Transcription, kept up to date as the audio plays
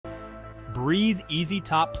Breathe Easy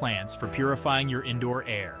Top Plants for purifying your indoor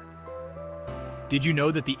air. Did you know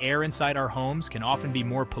that the air inside our homes can often be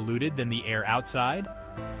more polluted than the air outside?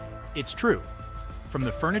 It's true. From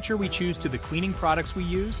the furniture we choose to the cleaning products we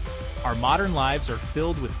use, our modern lives are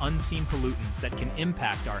filled with unseen pollutants that can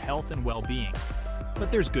impact our health and well-being.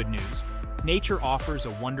 But there's good news. Nature offers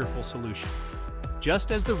a wonderful solution.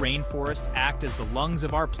 Just as the rainforests act as the lungs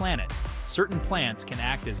of our planet, certain plants can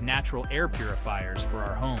act as natural air purifiers for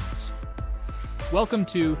our homes. Welcome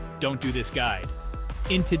to Don't Do This Guide.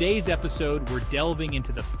 In today's episode, we're delving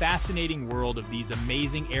into the fascinating world of these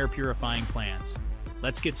amazing air purifying plants.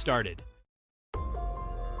 Let's get started.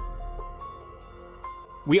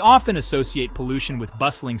 We often associate pollution with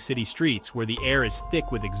bustling city streets where the air is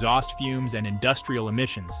thick with exhaust fumes and industrial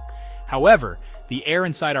emissions. However, the air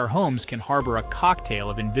inside our homes can harbor a cocktail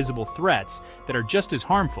of invisible threats that are just as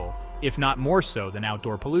harmful, if not more so, than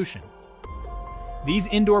outdoor pollution. These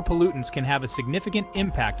indoor pollutants can have a significant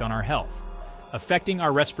impact on our health, affecting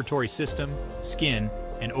our respiratory system, skin,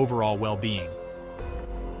 and overall well-being.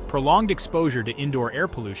 Prolonged exposure to indoor air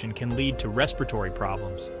pollution can lead to respiratory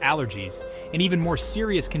problems, allergies, and even more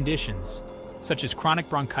serious conditions, such as chronic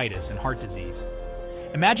bronchitis and heart disease.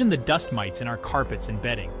 Imagine the dust mites in our carpets and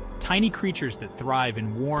bedding, tiny creatures that thrive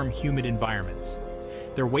in warm, humid environments.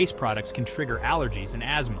 Their waste products can trigger allergies and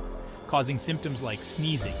asthma, causing symptoms like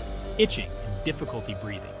sneezing, itching, and difficulty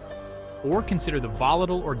breathing. Or consider the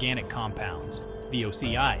volatile organic compounds,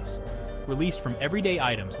 VOCIs, released from everyday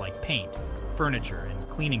items like paint, furniture, and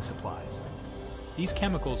cleaning supplies. These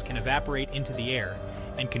chemicals can evaporate into the air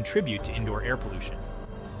and contribute to indoor air pollution.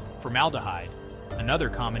 Formaldehyde, another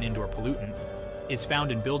common indoor pollutant, is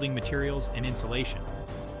found in building materials and insulation.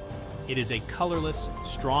 It is a colorless,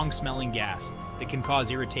 strong-smelling gas that can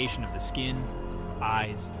cause irritation of the skin,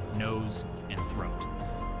 eyes, nose, and throat.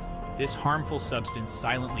 This harmful substance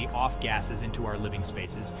silently off-gases into our living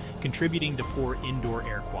spaces, contributing to poor indoor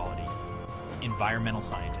air quality. Environmental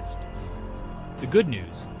scientist. The good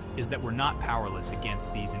news is that we're not powerless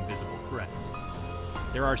against these invisible threats.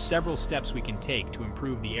 There are several steps we can take to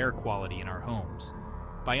improve the air quality in our homes.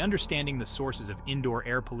 By understanding the sources of indoor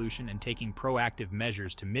air pollution and taking proactive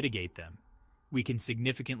measures to mitigate them, we can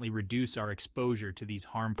significantly reduce our exposure to these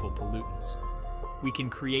harmful pollutants. We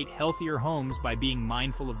can create healthier homes by being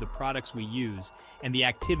mindful of the products we use and the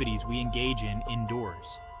activities we engage in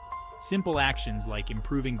indoors. Simple actions like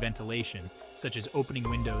improving ventilation, such as opening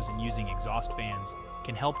windows and using exhaust fans,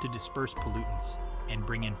 can help to disperse pollutants and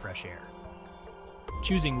bring in fresh air.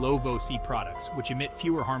 Choosing low VOC products, which emit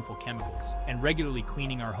fewer harmful chemicals, and regularly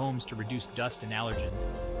cleaning our homes to reduce dust and allergens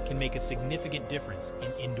can make a significant difference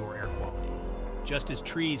in indoor air quality. Just as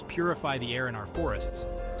trees purify the air in our forests,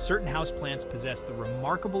 certain houseplants possess the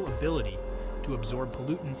remarkable ability to absorb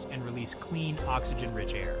pollutants and release clean,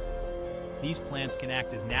 oxygen-rich air. These plants can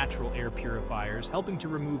act as natural air purifiers, helping to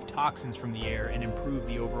remove toxins from the air and improve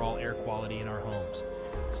the overall air quality in our homes.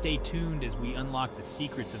 Stay tuned as we unlock the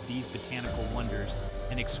secrets of these botanical wonders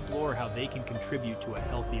and explore how they can contribute to a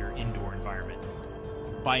healthier indoor environment.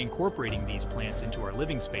 By incorporating these plants into our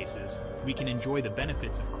living spaces, we can enjoy the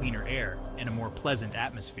benefits of cleaner air and a more pleasant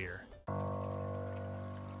atmosphere.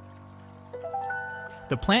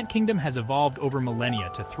 The plant kingdom has evolved over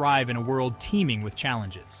millennia to thrive in a world teeming with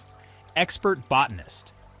challenges. Expert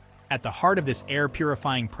botanist. At the heart of this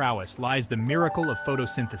air-purifying prowess lies the miracle of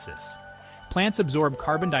photosynthesis. Plants absorb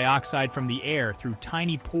carbon dioxide from the air through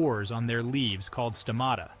tiny pores on their leaves called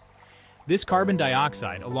stomata. This carbon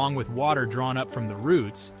dioxide, along with water drawn up from the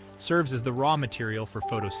roots, serves as the raw material for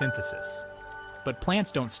photosynthesis. But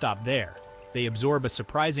plants don't stop there. They absorb a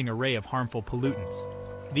surprising array of harmful pollutants.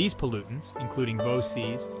 These pollutants, including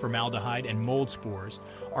VOCs, formaldehyde, and mold spores,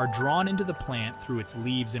 are drawn into the plant through its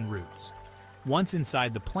leaves and roots. Once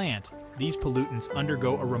inside the plant, these pollutants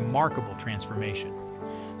undergo a remarkable transformation.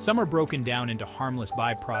 Some are broken down into harmless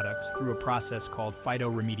byproducts through a process called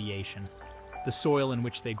phytoremediation. The soil in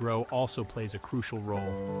which they grow also plays a crucial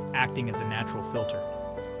role, acting as a natural filter.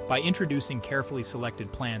 By introducing carefully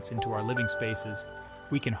selected plants into our living spaces,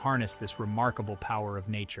 we can harness this remarkable power of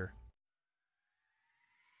nature.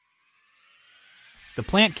 The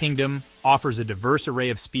plant kingdom offers a diverse array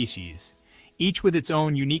of species, each with its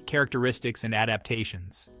own unique characteristics and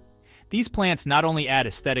adaptations. These plants not only add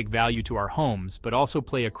aesthetic value to our homes, but also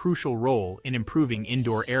play a crucial role in improving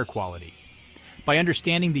indoor air quality. By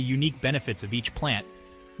understanding the unique benefits of each plant,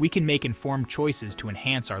 we can make informed choices to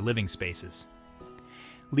enhance our living spaces.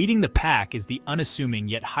 Leading the pack is the unassuming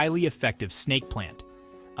yet highly effective snake plant,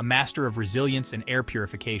 a master of resilience and air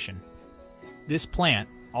purification. This plant,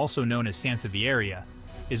 also known as Sansevieria,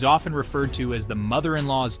 is often referred to as the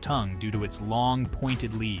mother-in-law's tongue due to its long,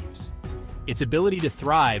 pointed leaves. Its ability to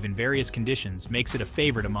thrive in various conditions makes it a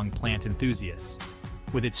favorite among plant enthusiasts.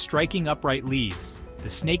 With its striking upright leaves, the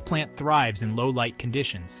snake plant thrives in low-light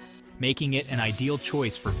conditions, making it an ideal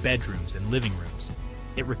choice for bedrooms and living rooms.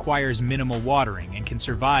 It requires minimal watering and can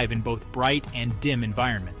survive in both bright and dim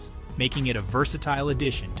environments, making it a versatile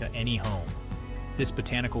addition to any home. This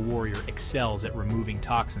botanical warrior excels at removing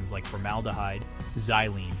toxins like formaldehyde,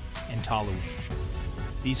 xylene, and toluene.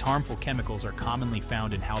 These harmful chemicals are commonly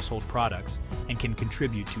found in household products and can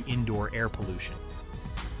contribute to indoor air pollution.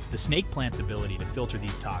 The snake plant's ability to filter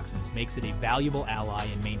these toxins makes it a valuable ally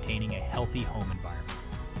in maintaining a healthy home environment.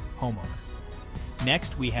 Homeowner.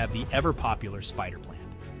 Next, we have the ever-popular spider plant,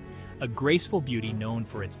 a graceful beauty known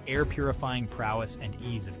for its air-purifying prowess and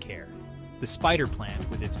ease of care. The spider plant,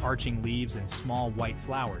 with its arching leaves and small white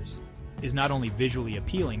flowers, is not only visually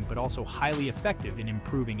appealing but also highly effective in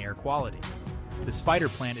improving air quality. The spider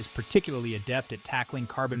plant is particularly adept at tackling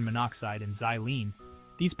carbon monoxide and xylene.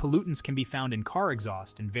 These pollutants can be found in car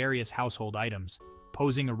exhaust and various household items,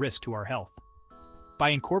 posing a risk to our health. By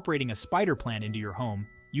incorporating a spider plant into your home,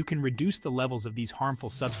 you can reduce the levels of these harmful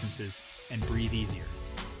substances and breathe easier.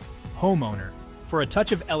 Homeowner, for a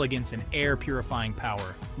touch of elegance and air-purifying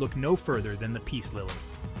power, look no further than the peace lily.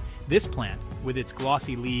 This plant, with its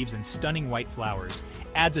glossy leaves and stunning white flowers,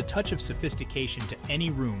 adds a touch of sophistication to any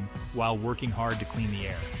room while working hard to clean the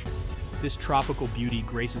air. This tropical beauty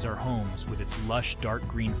graces our homes with its lush dark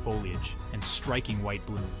green foliage and striking white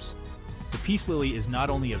blooms. The peace lily is not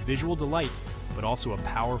only a visual delight, but also a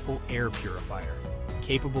powerful air purifier,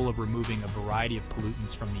 capable of removing a variety of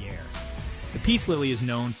pollutants from the air. The peace lily is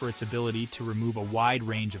known for its ability to remove a wide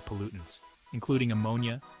range of pollutants, including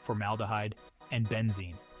ammonia, formaldehyde, and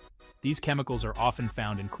benzene. These chemicals are often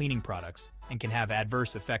found in cleaning products and can have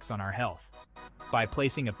adverse effects on our health. By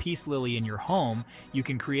placing a peace lily in your home, you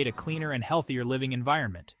can create a cleaner and healthier living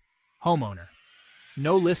environment. Homeowner.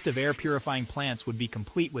 No list of air-purifying plants would be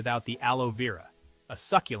complete without the aloe vera, a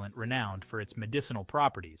succulent renowned for its medicinal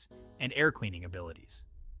properties and air cleaning abilities.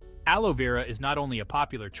 Aloe vera is not only a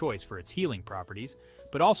popular choice for its healing properties,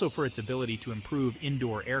 but also for its ability to improve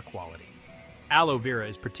indoor air quality. Aloe vera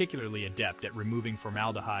is particularly adept at removing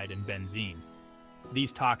formaldehyde and benzene.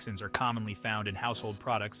 These toxins are commonly found in household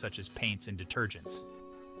products such as paints and detergents.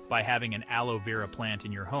 By having an aloe vera plant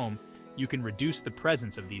in your home, you can reduce the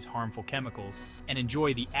presence of these harmful chemicals and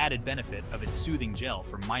enjoy the added benefit of its soothing gel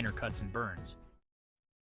for minor cuts and burns.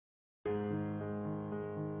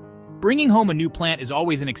 Bringing home a new plant is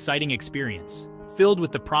always an exciting experience, filled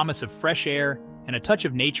with the promise of fresh air and a touch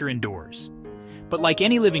of nature indoors. But like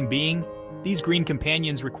any living being, these green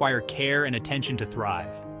companions require care and attention to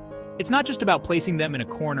thrive. It's not just about placing them in a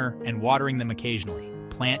corner and watering them occasionally,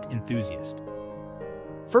 plant enthusiast.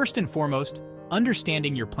 First and foremost,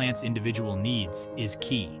 understanding your plant's individual needs is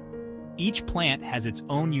key. Each plant has its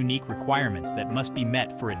own unique requirements that must be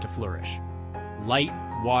met for it to flourish. Light,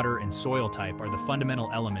 water, and soil type are the fundamental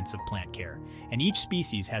elements of plant care, and each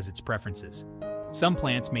species has its preferences. Some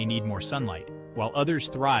plants may need more sunlight, while others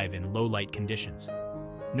thrive in low-light conditions.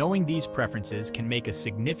 Knowing these preferences can make a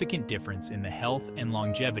significant difference in the health and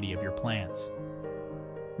longevity of your plants.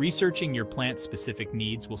 Researching your plant's specific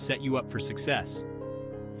needs will set you up for success.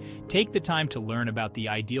 Take the time to learn about the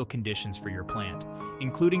ideal conditions for your plant,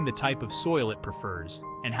 including the type of soil it prefers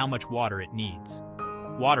and how much water it needs.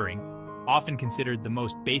 Watering, often considered the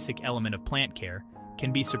most basic element of plant care,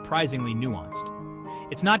 can be surprisingly nuanced.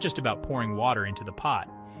 It's not just about pouring water into the pot,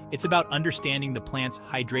 it's about understanding the plant's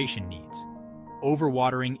hydration needs.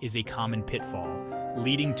 Overwatering is a common pitfall,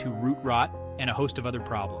 leading to root rot and a host of other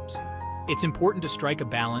problems. It's important to strike a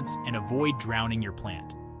balance and avoid drowning your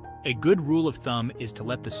plant. A good rule of thumb is to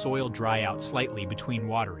let the soil dry out slightly between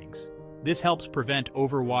waterings. This helps prevent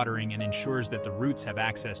overwatering and ensures that the roots have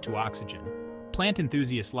access to oxygen. Plant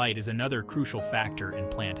enthusiast light is another crucial factor in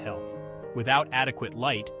plant health. Without adequate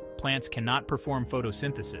light, plants cannot perform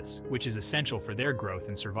photosynthesis, which is essential for their growth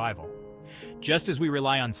and survival. Just as we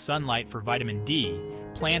rely on sunlight for vitamin D,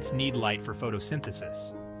 plants need light for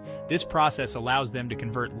photosynthesis. This process allows them to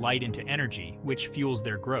convert light into energy, which fuels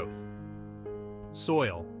their growth.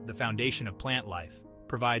 Soil, the foundation of plant life,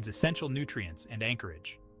 provides essential nutrients and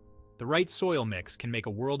anchorage. The right soil mix can make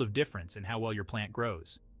a world of difference in how well your plant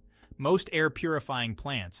grows. Most air-purifying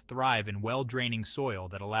plants thrive in well-draining soil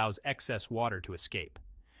that allows excess water to escape.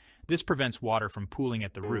 This prevents water from pooling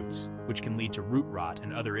at the roots, which can lead to root rot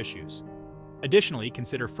and other issues. Additionally,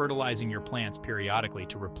 consider fertilizing your plants periodically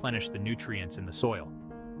to replenish the nutrients in the soil.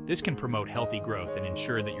 This can promote healthy growth and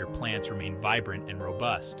ensure that your plants remain vibrant and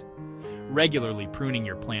robust. Regularly pruning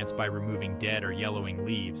your plants by removing dead or yellowing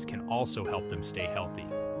leaves can also help them stay healthy.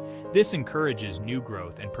 This encourages new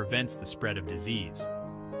growth and prevents the spread of disease.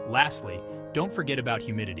 Lastly, don't forget about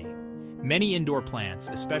humidity. Many indoor plants,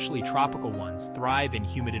 especially tropical ones, thrive in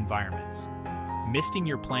humid environments. Misting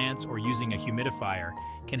your plants or using a humidifier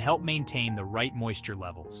can help maintain the right moisture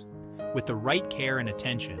levels. With the right care and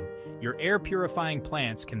attention, your air-purifying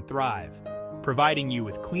plants can thrive, providing you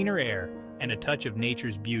with cleaner air and a touch of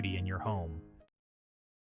nature's beauty in your home.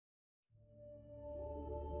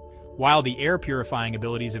 While the air-purifying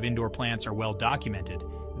abilities of indoor plants are well documented,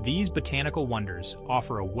 these botanical wonders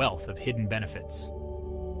offer a wealth of hidden benefits.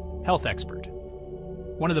 Health expert.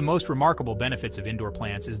 One of the most remarkable benefits of indoor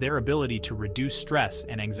plants is their ability to reduce stress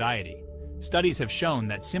and anxiety. Studies have shown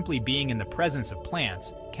that simply being in the presence of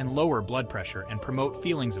plants can lower blood pressure and promote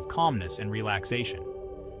feelings of calmness and relaxation.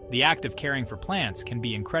 The act of caring for plants can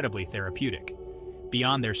be incredibly therapeutic.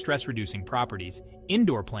 Beyond their stress-reducing properties,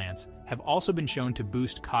 indoor plants have also been shown to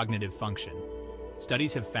boost cognitive function.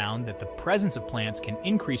 Studies have found that the presence of plants can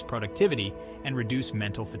increase productivity and reduce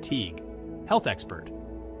mental fatigue. Health expert.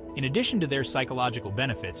 In addition to their psychological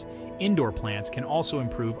benefits, indoor plants can also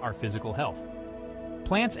improve our physical health.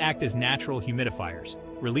 Plants act as natural humidifiers,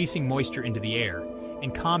 releasing moisture into the air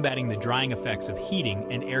and combating the drying effects of heating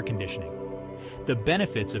and air conditioning. The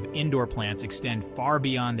benefits of indoor plants extend far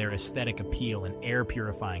beyond their aesthetic appeal and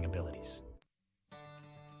air-purifying abilities.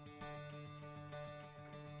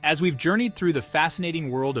 As we've journeyed through the fascinating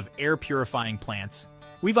world of air-purifying plants,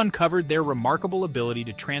 we've uncovered their remarkable ability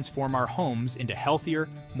to transform our homes into healthier,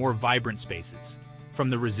 more vibrant spaces. From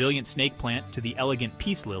the resilient snake plant to the elegant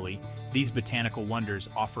peace lily, these botanical wonders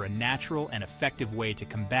offer a natural and effective way to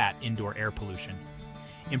combat indoor air pollution.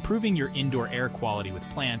 Improving your indoor air quality with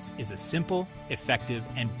plants is a simple, effective,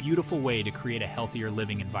 and beautiful way to create a healthier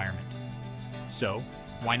living environment. So,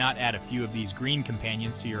 why not add a few of these green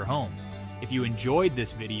companions to your home? If you enjoyed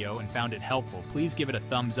this video and found it helpful, please give it a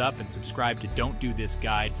thumbs up and subscribe to Don't Do This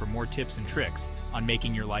Guide for more tips and tricks on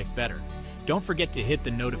making your life better. Don't forget to hit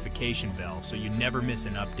the notification bell so you never miss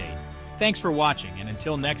an update. Thanks for watching, and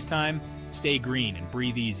until next time, stay green and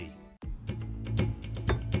breathe easy.